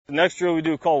The next drill we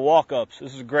do called walk-ups.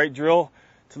 This is a great drill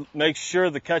to make sure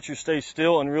the catcher stays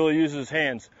still and really uses his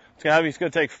hands. He's going to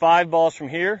take 5 balls from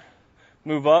here,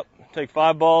 move up, take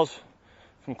 5 balls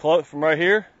from right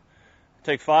here,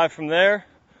 take 5 from there,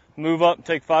 move up,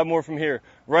 take 5 more from here.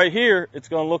 Right here, it's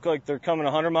going to look like they're coming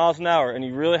 100 miles an hour, and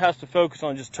he really has to focus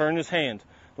on just turning his hand,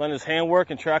 letting his hand work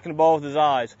and tracking the ball with his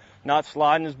eyes, not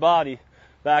sliding his body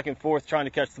back and forth trying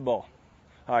to catch the ball.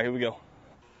 All right, here we go.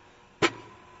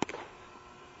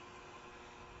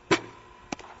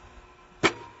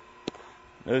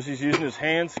 Notice he's using his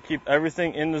hands to keep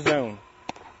everything in the zone.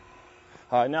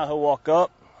 All right, now he'll walk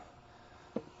up,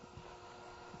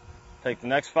 take the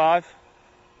next 5.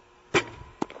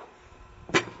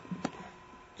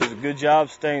 Does a good job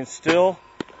staying still,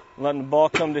 and letting the ball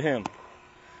come to him.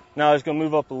 Now he's going to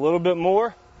move up a little bit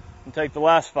more and take the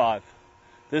last 5.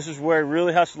 This is where he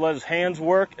really has to let his hands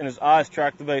work and his eyes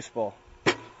track the baseball.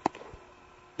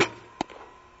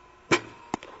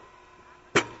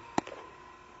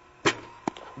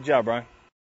 Good job, Brian.